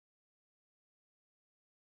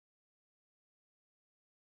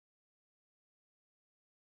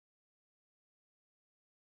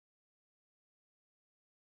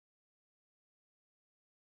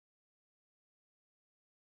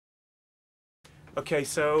Okay,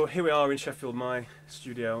 so here we are in Sheffield, my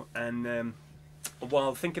studio, and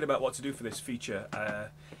while thinking about what to do for this feature,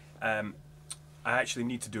 I actually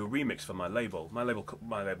need to do a remix for my label. My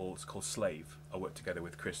label is called Slave. I work together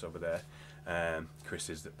with Chris over there. Chris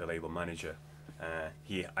is the label manager.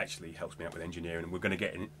 He actually helps me out with engineering, and we're going to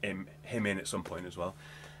get him in at some point as well.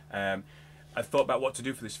 I thought about what to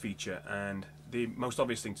do for this feature, and the most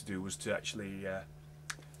obvious thing to do was to actually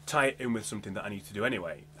tie it in with something that I need to do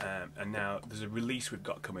anyway. And now there's a release we've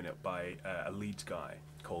got coming up by a Leeds guy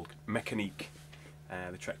called Mechanique,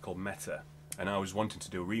 the track called Meta, and I was wanting to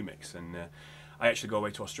do a remix, and I actually go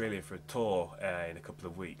away to Australia for a tour in a couple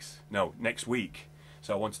of weeks. No, next week.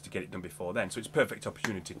 So I wanted to get it done before then. So it's a perfect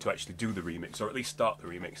opportunity to actually do the remix, or at least start the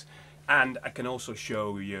remix. And I can also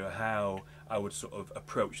show you how I would sort of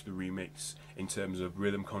approach the remix in terms of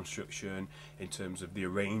rhythm construction, in terms of the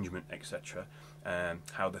arrangement, etc.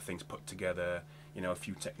 How the thing's put together, you know, a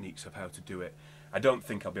few techniques of how to do it. I don't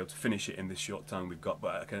think I'll be able to finish it in this short time we've got,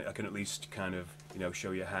 but I can at least kind of, you know, show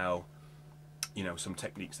you how, you know, some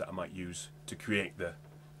techniques that I might use to create the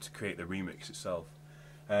remix itself.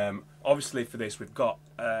 Obviously for this we've got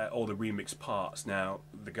all the remix parts. Now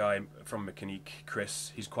the guy from Mechanique,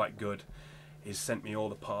 Chris, he's quite good. He's sent me all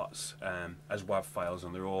the parts as WAV files,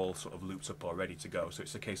 and they're all sort of looped up or ready to go. So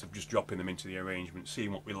it's a case of just dropping them into the arrangement,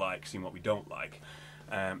 seeing what we like, seeing what we don't like,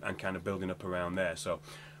 and kind of building up around there. So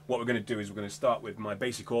what we're going to do is we're going to start with my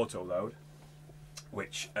basic auto load,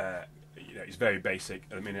 which you know, is very basic.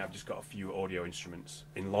 At the minute I've just got a few audio instruments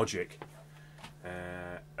in Logic.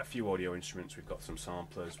 A few audio instruments, we've got some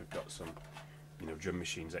samplers, we've got some, you know, drum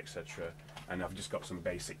machines, etc. And I've just got some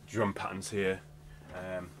basic drum patterns here.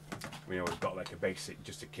 You know, we've got like a basic,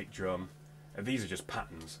 just a kick drum. These are just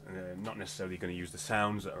patterns, not necessarily going to use the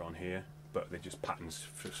sounds that are on here, but they're just patterns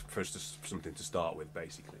for us to, something to start with,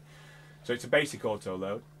 basically. So it's a basic auto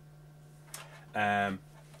load.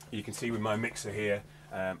 You can see with my mixer here,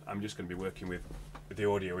 I'm just going to be working with the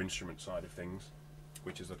audio instrument side of things,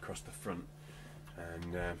 which is across the front.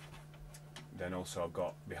 And then also I've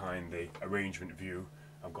got behind the arrangement view,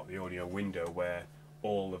 I've got the audio window where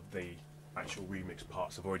all of the actual remix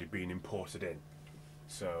parts have already been imported in.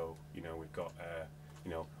 So, you know, we've got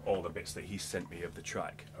you know, all the bits that he sent me of the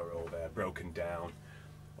track are all there, broken down,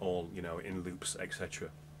 all, you know, in loops, etc.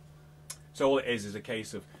 So all it is a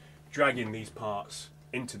case of dragging these parts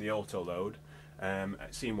into the auto load,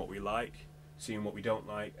 seeing what we like, seeing what we don't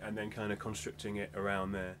like, and then kind of constructing it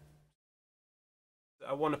around there.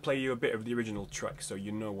 I want to play you a bit of the original track so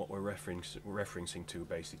you know what we're referencing to,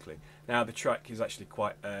 basically. Now the track is actually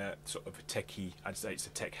quite sort of a techie, I'd say it's a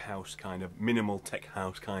tech house kind of, minimal tech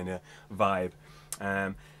house kind of vibe.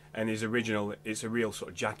 And his original, it's a real sort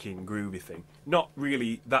of jacking, groovy thing. Not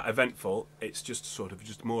really that eventful, it's just sort of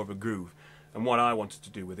just more of a groove. And what I wanted to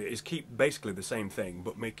do with it is keep basically the same thing,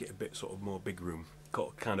 but make it a bit sort of more big room,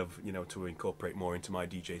 kind of, you know, to incorporate more into my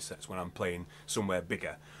DJ sets when I'm playing somewhere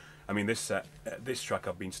bigger. I mean, this track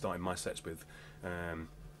I've been starting my sets with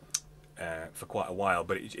for quite a while,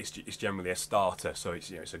 but it's generally a starter, so it's,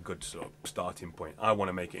 you know, it's a good sort of starting point. I want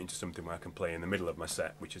to make it into something where I can play in the middle of my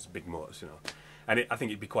set, which is big modes, you know. And I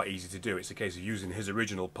think it'd be quite easy to do. It's a case of using his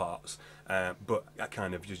original parts, but I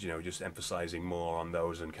kind of just, you know, just emphasising more on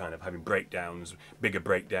those and kind of having breakdowns, bigger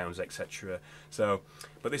breakdowns, etc. So,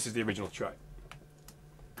 but this is the original track.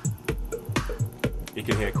 You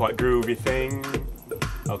can hear quite groovy thing.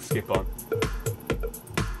 I'll skip on.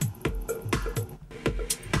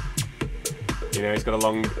 You know, it's got a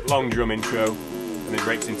long drum intro, and it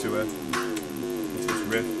breaks into this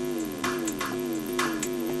riff.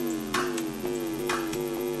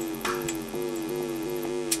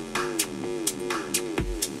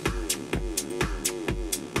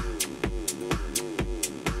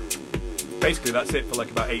 Basically, that's it for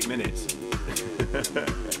like about 8 minutes.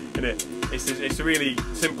 Isn't it? It's a really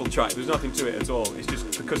simple track. There's nothing to it at all. It's just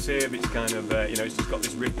percussive. It's kind of you know, it's just got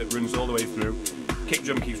this riff that runs all the way through. Kick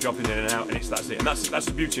drum keeps dropping in and out, and that's it. And that's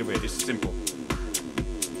the beauty of it. It's simple.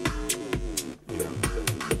 You know,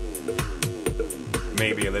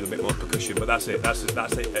 maybe a little bit more percussion, but that's it. That's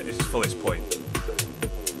it at its fullest point.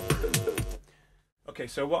 Okay,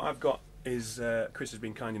 so what I've got is Chris has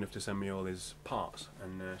been kind enough to send me all his parts,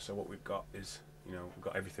 and so what we've got is, you know, we've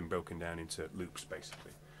got everything broken down into loops,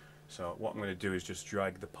 basically. So what I'm going to do is just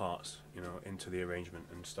drag the parts, you know, into the arrangement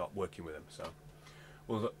and start working with them. So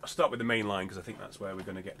we'll start with the main line because I think that's where we're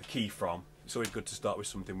going to get the key from. It's always good to start with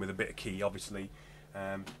something with a bit of key, obviously.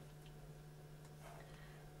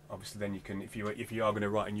 Obviously, then you can, if you are going to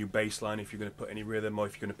write a new bass line, if you're going to put any rhythm or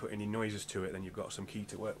if you're going to put any noises to it, then you've got some key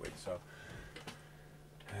to work with. So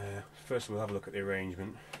first we'll have a look at the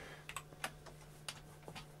arrangement.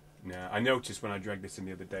 Now, I noticed when I dragged this in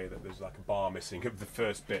the other day that there's like a bar missing of the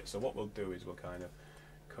first bit, so what we'll do is we'll kind of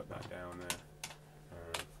cut that down there,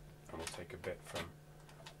 and we'll take a bit from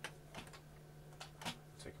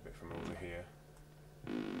over here.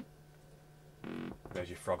 There's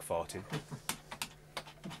your frog farting.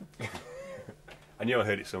 I knew I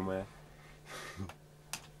heard it somewhere.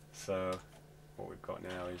 So what we've got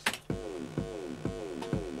now is,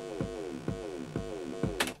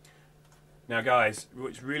 now guys,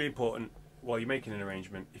 it's really important while you're making an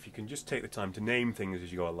arrangement, if you can just take the time to name things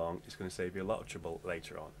as you go along, it's going to save you a lot of trouble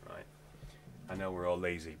later on, right? I know we're all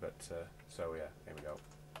lazy, but so yeah, here we go.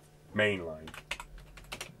 Main line.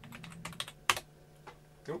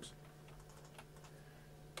 Oops.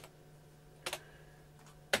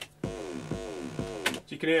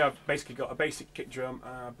 So you can hear I've basically got a basic kick drum.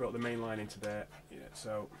 I brought the main line into there. Yeah,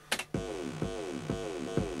 so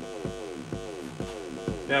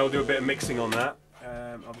now we'll do a bit of mixing on that.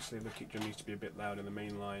 Obviously the kick drum needs to be a bit loud in the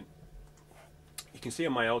main line. You can see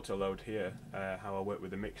on my auto load here how I work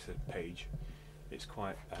with the mixer page. It's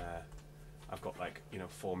quite, I've got like, you know,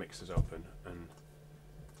 4 mixers open, and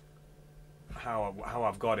how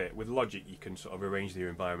I've got it with Logic, you can sort of arrange the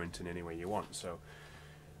environment in any way you want. So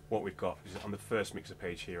what we've got is on the first mixer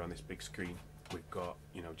page here on this big screen, we've got,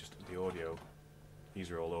 you know, just the audio.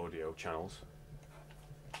 These are all audio channels.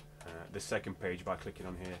 The second page, by clicking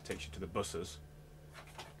on here, takes you to the buses.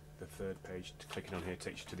 The third page, clicking on here,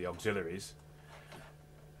 takes you to the auxiliaries.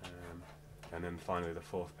 And then finally the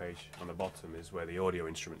fourth page on the bottom is where the audio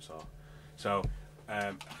instruments are. So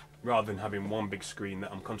rather than having one big screen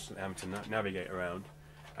that I'm constantly having to navigate around,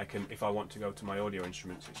 I can, if I want to go to my audio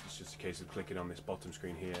instruments, it's just a case of clicking on this bottom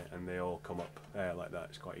screen here and they all come up there like that.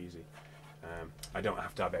 It's quite easy. I don't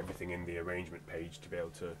have to have everything in the arrangement page to be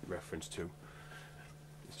able to reference to.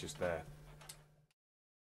 It's just there.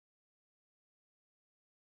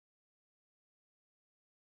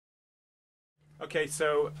 Okay,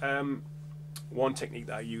 so one technique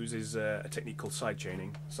that I use is a technique called side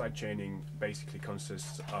chaining. Side chaining basically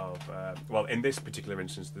consists of, well, in this particular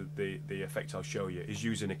instance, the effect I'll show you is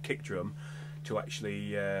using a kick drum to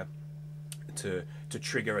actually to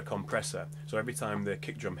trigger a compressor. So every time the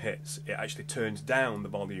kick drum hits, it actually turns down the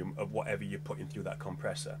volume of whatever you're putting through that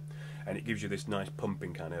compressor, and it gives you this nice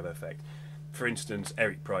pumping kind of effect. For instance,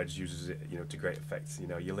 Eric Prydz uses it, you know, to great effect. You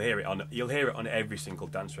know, you'll hear it on every single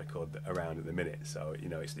dance record around at the minute. So you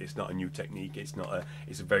know, it's not a new technique. It's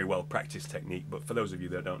a very well practiced technique. But for those of you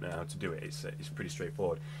that don't know how to do it, it's pretty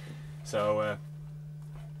straightforward. So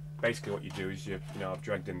basically, what you do is you know, I've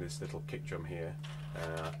dragged in this little kick drum here.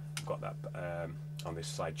 I've got that on this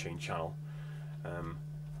side chain channel.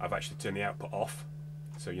 I've actually turned the output off,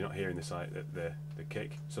 so you're not hearing the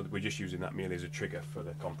kick. So we're just using that merely as a trigger for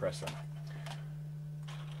the compressor.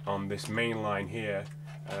 On this main line here,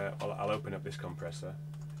 I'll open up this compressor,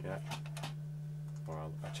 yeah, or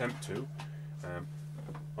I'll attempt to.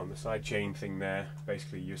 On the side chain thing there,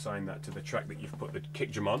 basically you assign that to the track that you've put the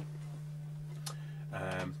kick drum on,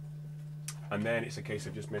 and then it's a case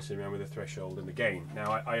of just messing around with the threshold and the gain.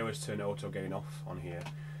 Now I always turn auto gain off on here,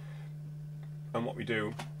 and what we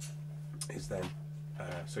do is then,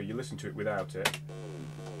 so you listen to it without it.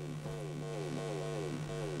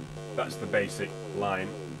 That's the basic line.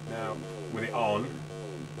 Now, with it on,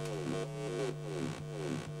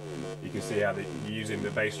 you can see how you're using the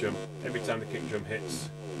bass drum. Every time the kick drum hits,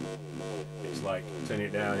 it's like turning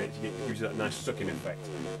it down, it gives you that nice sucking effect.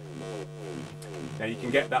 Now you can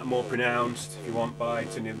get that more pronounced if you want by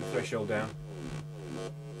turning the threshold down,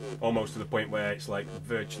 almost to the point where it's like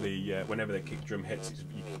virtually, whenever the kick drum hits,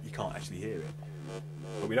 you can't actually hear it.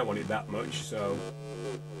 But we don't want it that much, so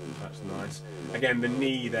that's nice. Again, the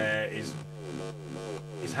knee there is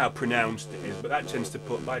how pronounced it is, but that tends to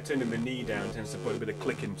put, by turning the knee down, tends to put a bit of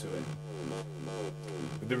click into it.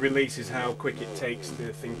 The release is how quick it takes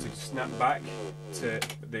the thing to snap back, to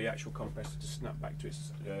the actual compressor to snap back to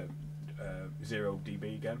its 0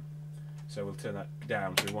 dB again. So we'll turn that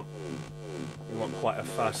down. So we want quite a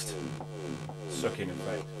fast sucking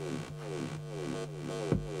effect.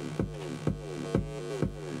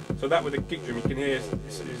 So that with the kick drum, you can hear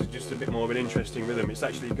is just a bit more of an interesting rhythm. It's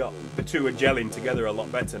actually got, the two are gelling together a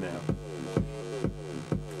lot better now.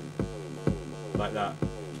 Like that.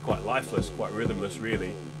 It's quite lifeless, quite rhythmless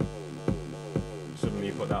really. Suddenly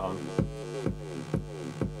you put that on,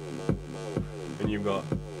 and you've got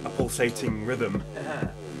a pulsating rhythm.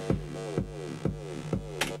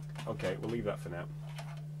 Okay, we'll leave that for now.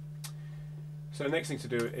 So the next thing to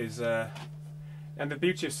do is, and the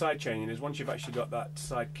beauty of side chaining is once you've actually got that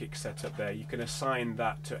side kick set up there, you can assign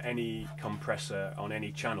that to any compressor on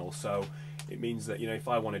any channel. So it means that, you know, if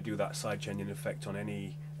I want to do that side chaining effect on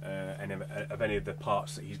any of any of the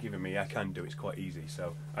parts that he's given me, I can do. It's quite easy.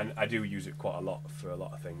 So, and I do use it quite a lot for a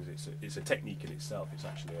lot of things. It's a technique in itself. It's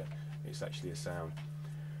actually a sound.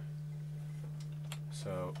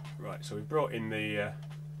 So right, so we've brought in the.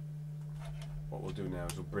 What we'll do now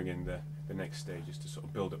is we'll bring in the next stages to sort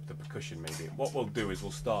of build up the percussion. Maybe what we'll do is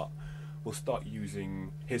we'll start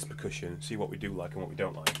using his percussion, see what we do like and what we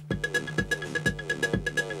don't like.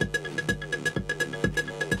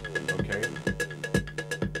 Okay.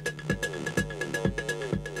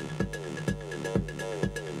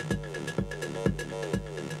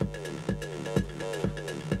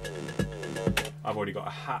 I've already got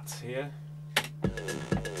a hat here.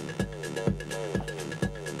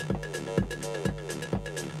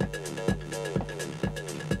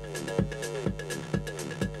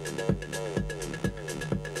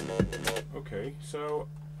 Okay, so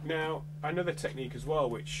now another technique as well,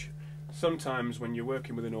 which sometimes when you're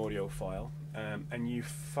working with an audio file and you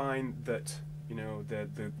find that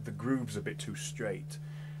the groove's a bit too straight,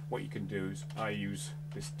 what you can do is I use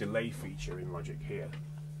this delay feature in Logic here,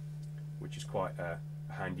 which is quite a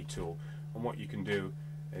handy tool. And what you can do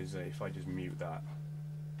is if I just mute that,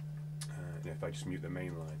 if I just mute the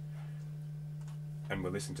main line, and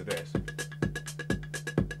we'll listen to this,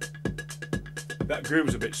 that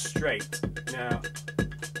groove's a bit straight. Now,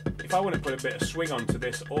 if I want to put a bit of swing onto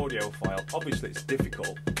this audio file, obviously it's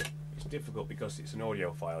difficult. It's difficult because it's an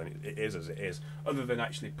audio file and it is as it is, other than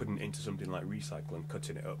actually putting it into something like Recycle and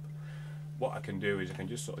cutting it up. What I can do is I can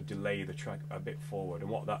just sort of delay the track a bit forward, and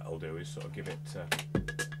what that'll do is sort of give it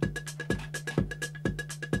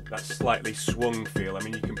that slightly swung feel. I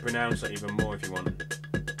mean, you can pronounce that even more if you want.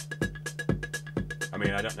 I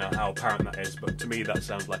mean, I don't know how apparent that is, but to me that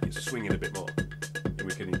sounds like it's swinging a bit more. And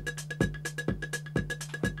we can,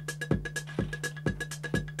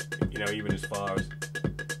 even as far as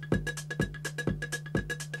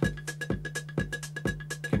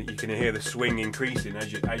you can hear the swing increasing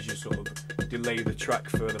as you sort of delay the track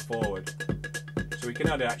further forward. So we can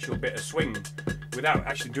add an actual bit of swing without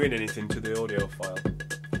actually doing anything to the audio file,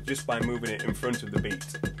 just by moving it in front of the beat.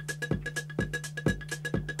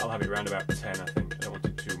 I'll have it around about 10, I think. I don't want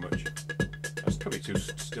it too much. That's probably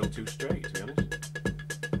still too straight, to be honest.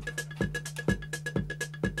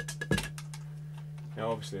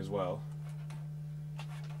 Now obviously as well,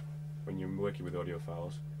 when you're working with audio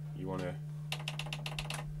files, you want to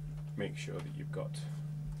make sure that you've got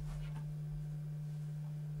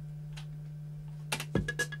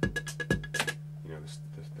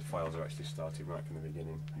the files are actually starting right from the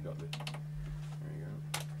beginning. You got there you go.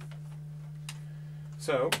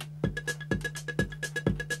 So I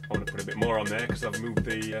want to put a bit more on there because I've moved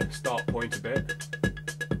the start point a bit.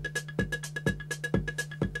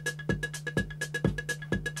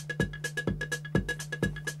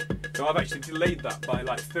 So I've actually delayed that by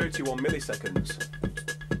like 31 milliseconds,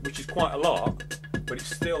 which is quite a lot, but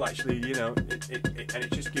it's still actually, and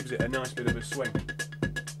it just gives it a nice bit of a swing.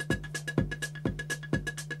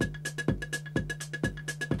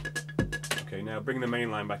 Okay, now bring the main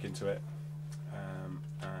line back into it,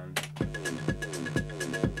 and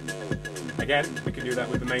again we can do that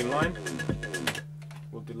with the main line.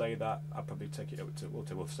 We'll delay that. I'll probably take it up to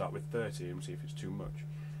we'll start with 30 and see if it's too much.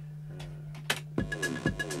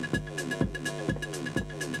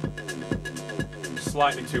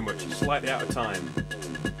 Slightly too much, slightly out of time. So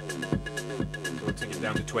we'll take it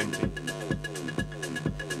down to 20.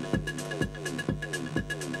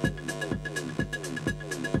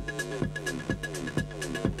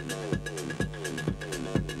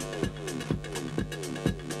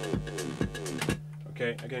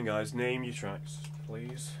 Okay, again guys, name your tracks,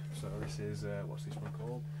 please. So this is, what's this one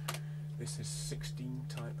called? This is 16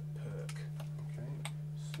 type perk. Okay,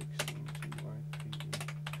 16 TYPE perk.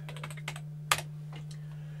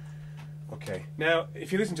 Okay, now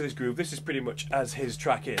if you listen to this groove, this is pretty much as his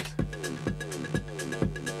track is.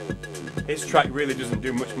 His track really doesn't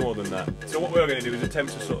do much more than that. So what we're going to do is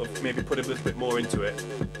attempt to sort of maybe put a little bit more into it,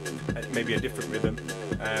 maybe a different rhythm.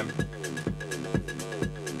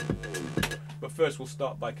 But first we'll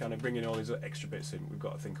start by kind of bringing all these extra bits in. We've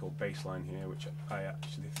got a thing called bassline here, which I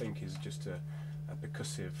actually think is just a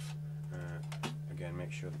percussive. Again,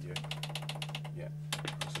 make sure that yeah,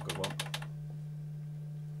 that's a good one.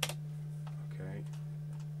 Okay,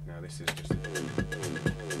 now this is just.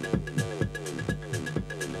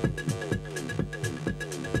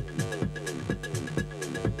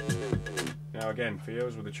 Now again, for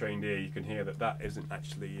those with a trained ear, you can hear that that isn't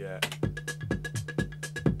actually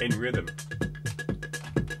in rhythm.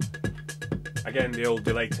 Again, the old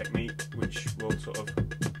delay technique, which will sort of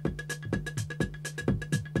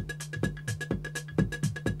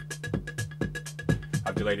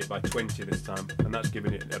I've delayed it by 20 this time, and that's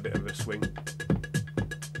giving it a bit of a swing.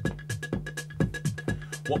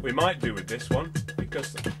 What we might do with this one,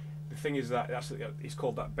 because the thing is that it's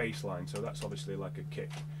called that bass line, so that's obviously like a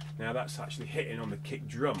kick. Now that's actually hitting on the kick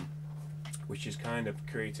drum, which is kind of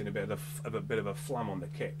creating a bit of a flam on the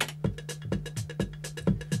kick,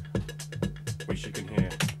 which you can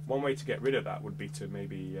hear. One way to get rid of that would be to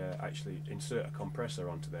maybe actually insert a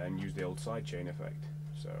compressor onto there and use the old sidechain effect.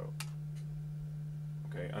 So,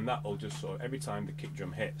 okay, and that will just sort of, every time the kick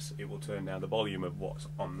drum hits, it will turn down the volume of what's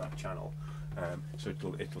on that channel. So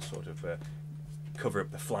it'll sort of cover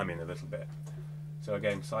up the flamming a little bit. So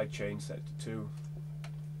again, sidechain set to 2,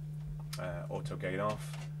 auto gain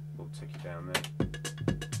off. We'll take it down there.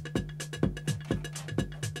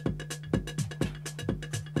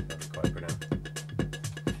 That'll be quite pronounced.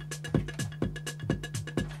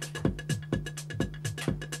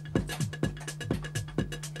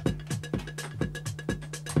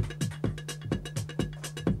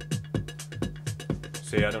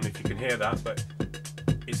 See, I don't know if you can hear that, but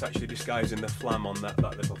it's actually disguising the flam on that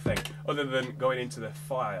little thing. Other than going into the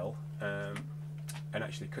file and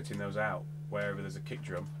actually cutting those out wherever there's a kick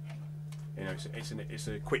drum, you know, it's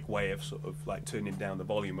a quick way of sort of like turning down the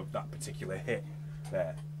volume of that particular hit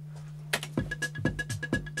there.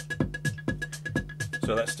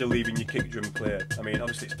 So that's still leaving your kick drum clear. I mean,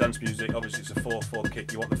 obviously it's dance music, obviously it's a 4/4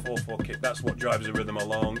 kick, you want the 4/4 kick, that's what drives the rhythm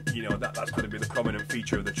along, you know, that's got to be the prominent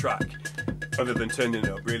feature of the track. Other than turning it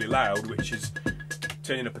up really loud, which is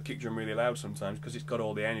turning up a kick drum really loud sometimes, because it's got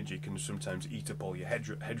all the energy, can sometimes eat up all your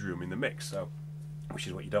headroom in the mix, so which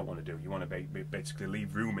is what you don't want to do. You want to basically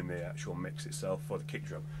leave room in the actual mix itself for the kick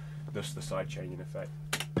drum, thus the side chaining effect.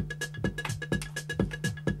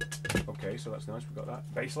 Okay, so that's nice, we've got that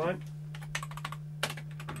bass line.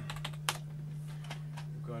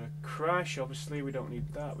 We've got a crash, obviously we don't need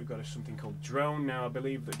that. We've got something called drone. Now I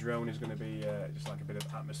believe that drone is going to be just like a bit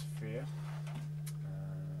of atmosphere.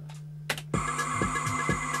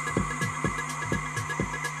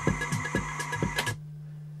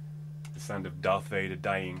 The sound of Darth Vader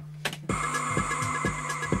dying.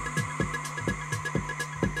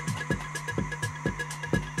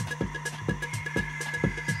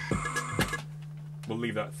 We'll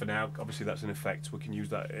leave that for now. Obviously that's an effect. We can use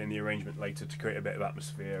that in the arrangement later to create a bit of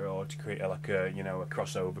atmosphere, or to create like a, you know, a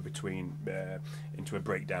crossover between into a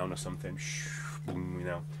breakdown or something. Boom, you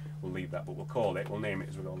know, we'll leave that, but we'll name it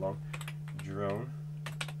as we go along. Drone.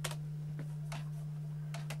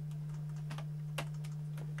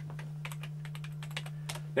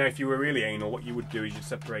 Now, if you were really anal, what you would do is you'd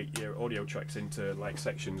separate your audio tracks into like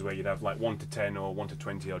sections where you'd have like 1 to 10 or 1 to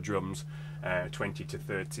 20 are drums, 20 to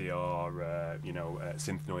 30 are you know,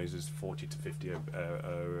 synth noises, 40 to 50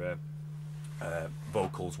 are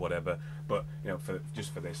vocals, whatever. But you know,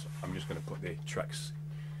 just for this, I'm just going to put the tracks,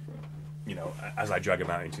 you know, as I drag them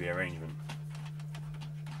out into the arrangement.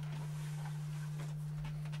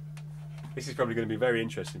 This is probably going to be very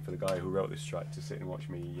interesting for the guy who wrote this track to sit and watch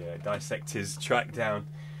me dissect his track down.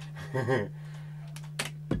 Oh,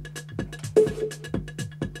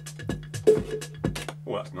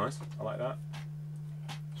 that's nice. I like that.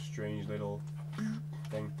 Strange little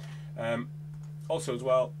thing. Also, as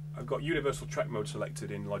well, I've got universal track mode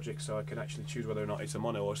selected in Logic, so I can actually choose whether or not it's a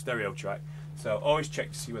mono or stereo track. So always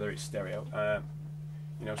check to see whether it's stereo.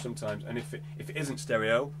 You know, sometimes, and if it isn't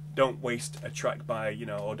stereo, don't waste a track by, you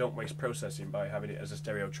know, or don't waste processing by having it as a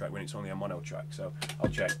stereo track when it's only a mono track. So I'll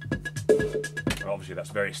check. Well, obviously that's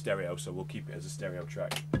very stereo, so we'll keep it as a stereo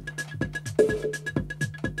track.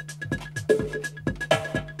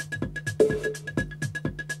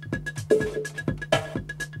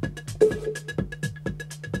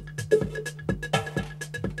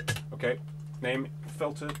 Okay, name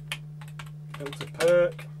filter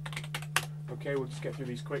perk. Okay, we'll just get through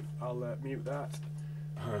these quick. I'll mute that.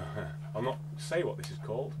 I'll not say what this is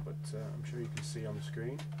called, but I'm sure you can see on the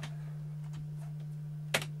screen.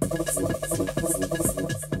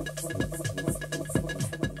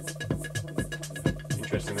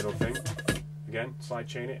 Interesting little thing. Again, side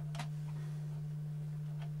chain it.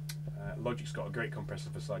 Logic's got a great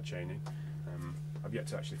compressor for side chaining. I've yet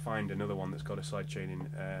to actually find another one that's got a side chaining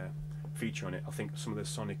feature on it. I think some of the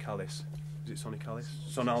Sonicalis. Is it Sonicalis?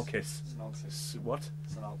 Sonalkis. What?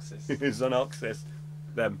 Sonalxis. Sonalxis.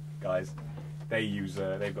 Them guys. They use.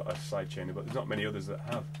 They've got a side chainer, but there's not many others that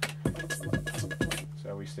have.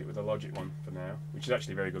 So we stick with the Logic one for now, which is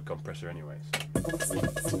actually a very good compressor, anyways.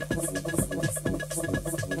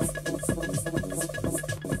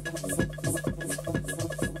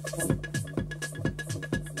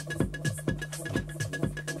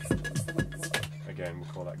 Again, we'll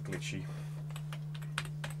call that glitchy.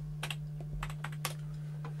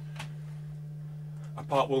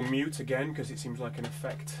 Apart will mute again because it seems like an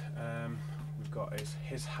effect. We've got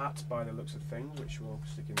his hat by the looks of things, which we'll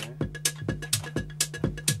stick in there.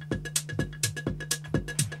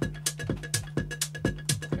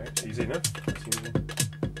 Okay, it's easy enough. It's easy.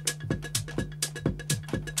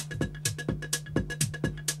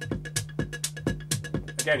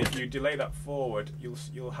 Again, if you delay that forward,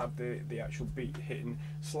 you'll have the actual beat hitting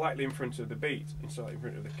slightly in front of the beat and slightly in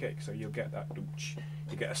front of the kick, so you'll get that.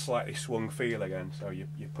 You get a slightly swung feel again. So you're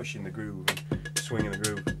pushing the groove and swinging the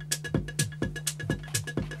groove.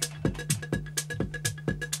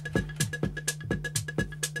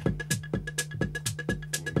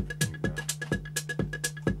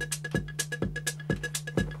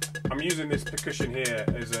 I'm using this percussion here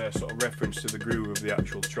as a sort of reference to the groove of the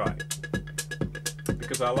actual track,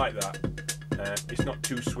 because I like that. It's not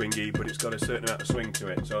too swingy, but it's got a certain amount of swing to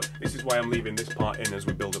it. So this is why I'm leaving this part in as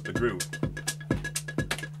we build up the groove.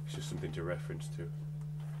 It's just something to reference to.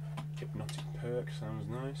 Hypnotic perk sounds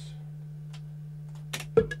nice.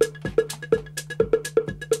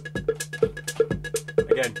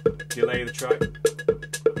 Again, delay the track.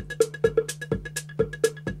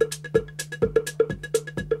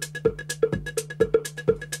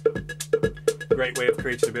 Great way of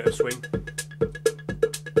creating a bit of swing.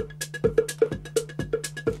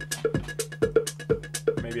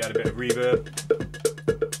 Maybe add a bit of reverb.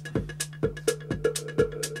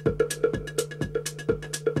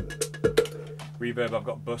 Reverb, I've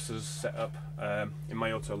got buses set up in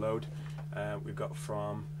my auto load. We've got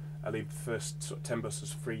from, I leave the first sort of 10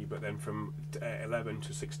 buses free, but then from 11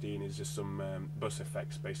 to 16 is just some bus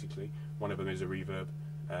effects basically. One of them is a reverb.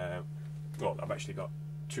 Well, I've actually got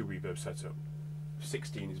 2 reverbs set up.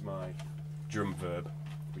 16 is my drum verb,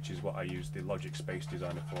 which is what I use the Logic Space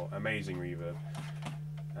Designer for. Amazing reverb,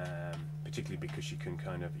 particularly because you can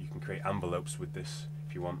create envelopes with this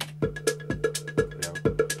if you want. You know,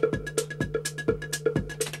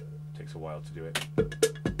 takes a while to do it.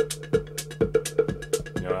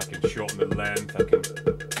 You know, I can shorten the length. I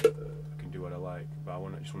can do what I like, but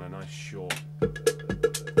I just want a nice short.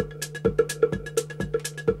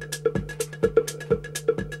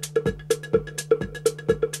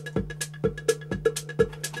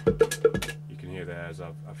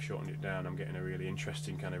 I've shortened it down. I'm getting a really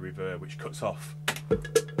interesting kind of reverb which cuts off.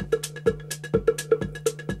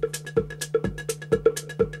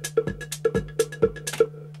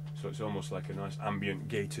 So it's almost like a nice ambient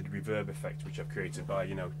gated reverb effect which I've created by,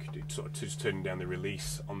 you know, sort of just turning down the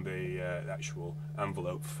release on the actual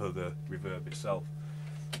envelope for the reverb itself.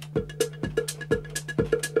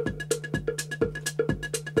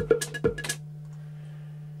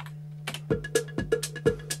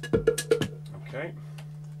 Okay,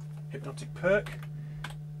 hypnotic perk.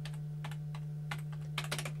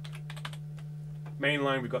 Main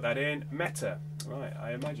line, we've got that in. Meta, right,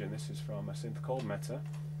 I imagine this is from a synth called Meta.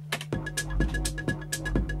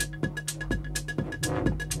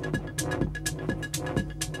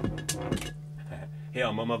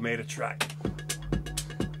 Here, Mum, I've made a track.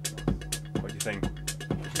 What do you think?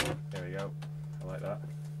 There we go, I like that.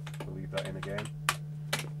 We'll leave that in again.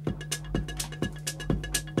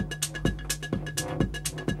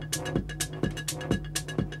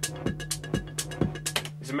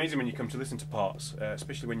 It's amazing when you come to listen to parts,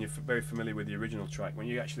 especially when you're very familiar with the original track. When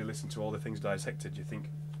you actually listen to all the things dissected, you think,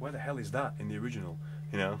 where the hell is that in the original?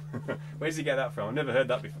 You know, where does he get that from? I've never heard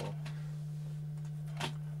that before.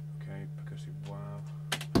 Okay, percussive wow.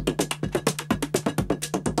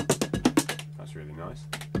 That's really nice.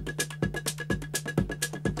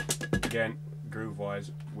 Again,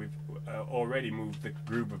 groove-wise, we've already moved the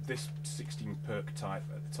groove of this 16 perk type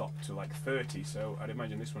at the top to like 30, so I'd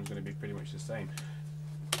imagine this one's going to be pretty much the same.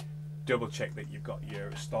 Double check that you've got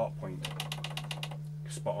your start point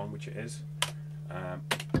spot on, which it is.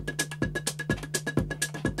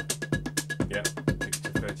 Yeah, take it to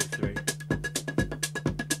 33.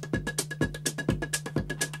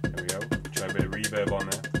 There we go. Try a bit of reverb on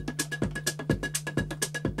there.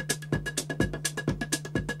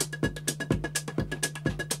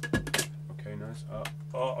 Okay, nice.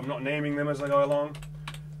 Oh, I'm not naming them as I go along.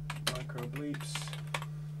 Micro bleeps.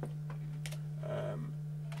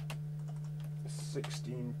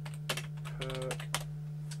 16 perk,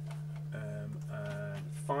 and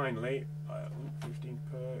finally 15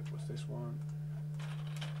 perk. What's this one?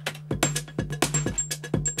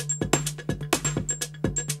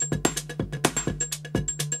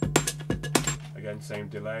 Again, same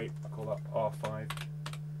delay. I call that R5.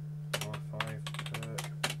 R5 perk.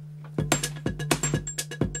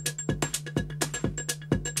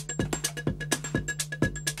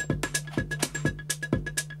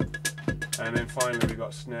 And then finally we've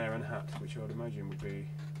got snare and hat, which I would imagine would be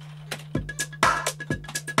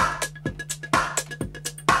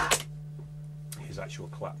his actual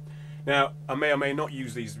clap. Now, I may or may not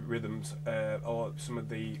use these rhythms or some of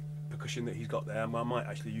the percussion that he's got there. I might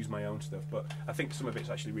actually use my own stuff, but I think some of it's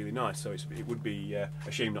actually really nice, so it would be a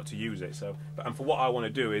shame not to use it. So, and for what I want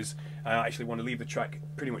to do is, I actually want to leave the track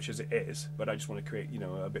pretty much as it is, but I just want to create, you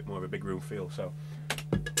know, a bit more of a big room feel. So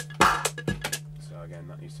again,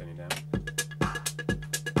 that needs turning down.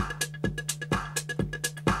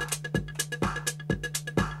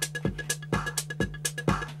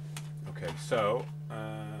 Okay, so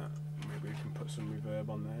maybe we can put some reverb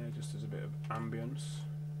on there just as a bit of ambience.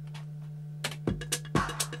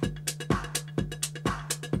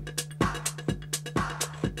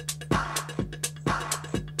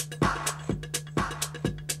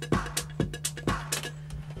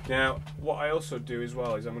 Now, what I also do as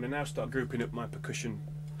well is I'm going to now start grouping up my percussion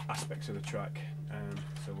aspects of the track.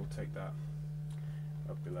 So we'll take that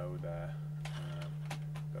up below there.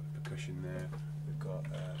 Got the percussion there. We've got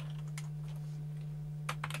there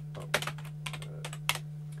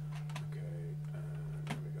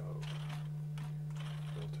we go.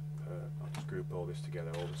 I'll just group all this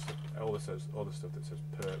together. All the stuff that says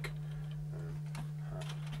perk, hat,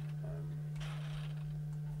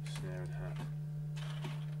 snare and hat.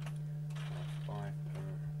 5 per.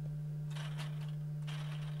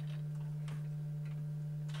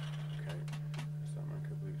 Okay, is that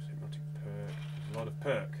micro bleeps, hypnotic perk? There's a lot of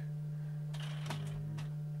perk.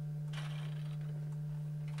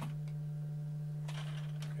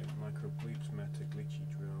 Okay, micro bleeps, meta, glitchy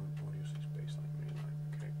drone, audio 6 bassline, mainline.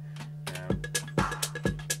 Okay,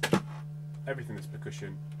 now everything that's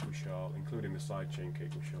percussion we shall, including the sidechain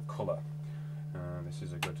kick, we shall colour. This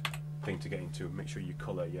is a good thing to get into. Make sure you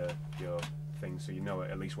colour your thing so you know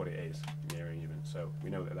at least what it is in the arrangement. So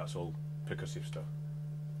we know that that's all percussive stuff.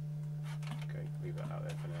 Okay, leave that out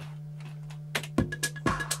there for now.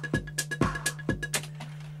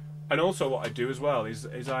 And also what I do as well is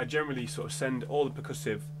I generally sort of send all the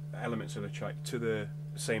percussive elements of the track to the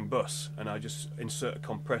same bus, and I just insert a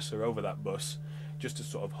compressor over that bus just to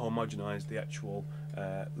sort of homogenise the actual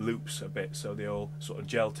loops a bit so they all sort of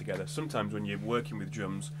gel together. Sometimes when you're working with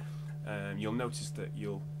drums, you'll notice that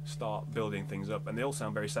you'll start building things up and they all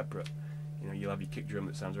sound very separate. You know, you'll have your kick drum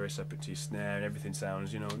that sounds very separate to your snare, and everything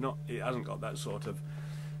sounds, you know, it hasn't got that sort of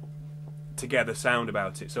together sound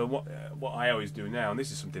about it. So what I always do now, and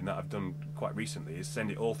this is something that I've done quite recently, is send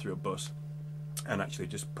it all through a bus and actually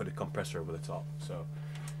just put a compressor over the top. So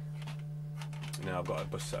now I've got a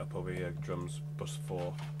bus set up over here, drums, bus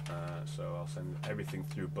 4, so I'll send everything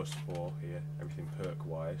through bus 4 here, everything perk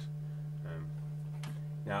wise.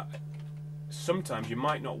 Now sometimes you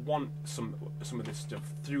might not want some of this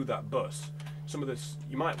stuff through that bus. Some of this,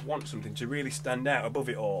 you might want something to really stand out above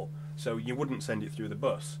it all, so you wouldn't send it through the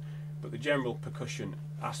bus, but the general percussion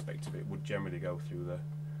aspect of it would generally go through the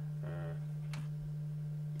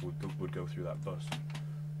would go through that bus.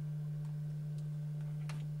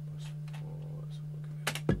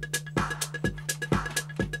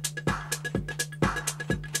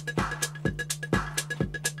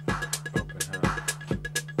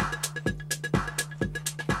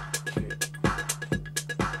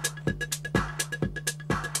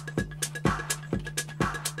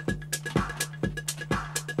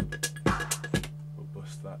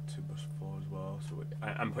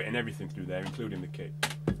 I'm putting everything through there, including the kick.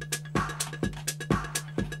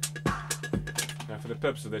 Now for the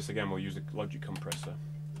purpose of this, again, we'll use a Logic compressor,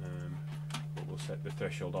 but we'll set the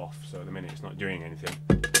threshold off, so at the minute it's not doing anything.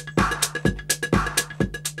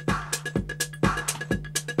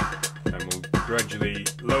 And we'll gradually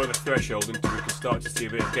lower the threshold until we can start to see a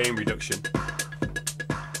bit of gain reduction.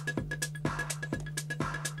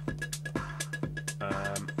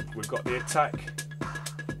 We've got the attack.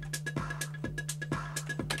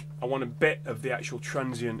 I want a bit of the actual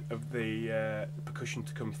transient of the percussion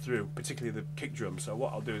to come through, particularly the kick drum. So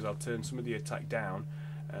what I'll do is I'll turn some of the attack down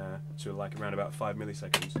to like around about 5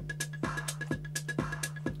 milliseconds,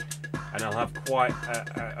 and I'll have quite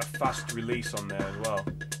a fast release on there as well.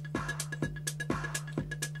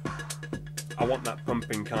 I want that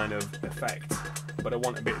pumping kind of effect, but I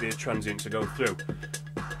want a bit of the transient to go through.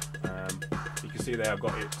 You can see there I've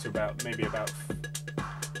got it to about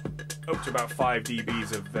up to about 5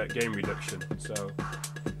 dBs of gain reduction, so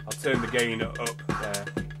I'll turn the gain up there.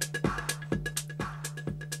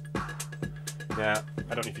 Now,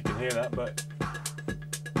 I don't know if you can hear that, but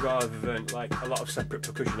rather than like a lot of separate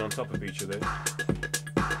percussion on top of each other,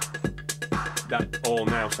 that all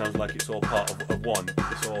now sounds like it's all part of one.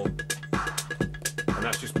 It's all, and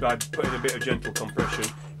that's just by putting a bit of gentle compression.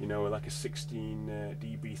 You know, like a 16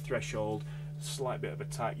 dB threshold, slight bit of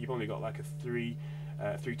attack. You've only got like a 3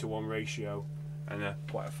 to 1 ratio, and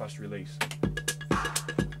quite a fast release.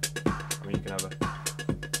 I mean, you can have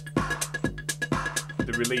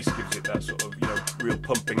the release gives it that sort of, you know, real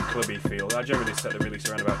pumping, clubby feel. I generally set the release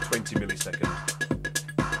around about 20 milliseconds.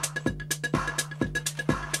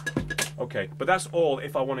 Okay, but that's all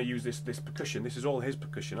if I want to use this percussion. This is all his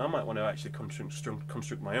percussion. I might want to actually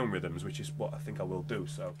construct my own rhythms, which is what I think I will do.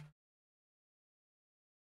 So.